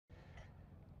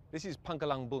This is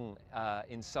Pangkalanbun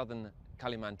in southern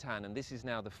Kalimantan, and this is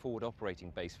now the forward operating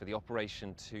base for the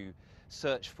operation to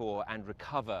search for and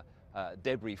recover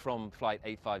debris from Flight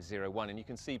 8501. And you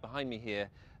can see behind me here,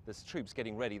 there's troops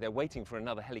getting ready. They're waiting for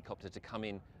another helicopter to come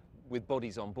in with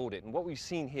bodies on board it. And what we've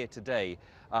seen here today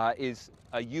is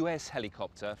a US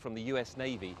helicopter from the US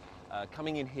Navy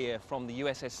coming in here from the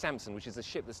USS Sampson, which is a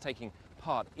ship that's taking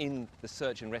part in the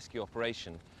search and rescue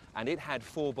operation. And it had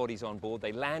 4 bodies on board.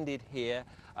 They landed here.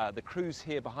 The crews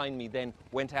here behind me then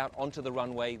went out onto the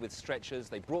runway with stretchers.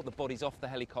 They brought the bodies off the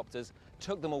helicopters,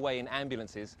 took them away in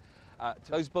ambulances.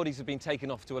 Those bodies have been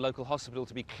taken off to a local hospital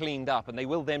to be cleaned up, and they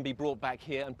will then be brought back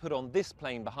here and put on this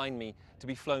plane behind me to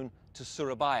be flown to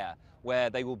Surabaya, where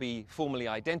they will be formally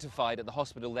identified at the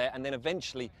hospital there and then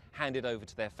eventually handed over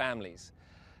to their families.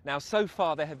 Now, so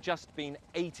far there have just been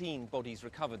 18 bodies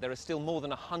recovered. There are still more than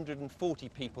 140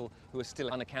 people who are still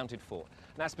unaccounted for.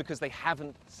 And that's because they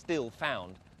haven't still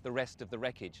found the rest of the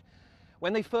wreckage.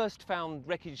 When they first found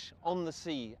wreckage on the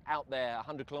sea out there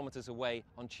 100 kilometers away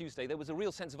on Tuesday, there was a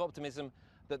real sense of optimism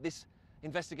that this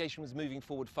investigation was moving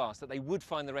forward fast, that they would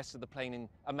find the rest of the plane in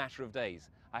a matter of days.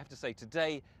 I have to say,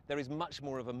 today there is much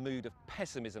more of a mood of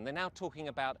pessimism. They're now talking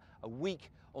about a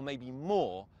week or maybe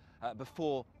more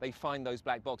before they find those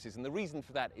black boxes. And the reason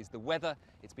for that is the weather.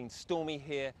 It's been stormy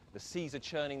here, the seas are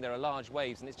churning, there are large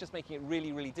waves, and it's just making it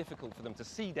really, really difficult for them to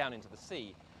see down into the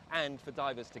sea and for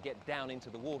divers to get down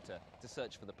into the water to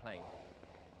search for the plane.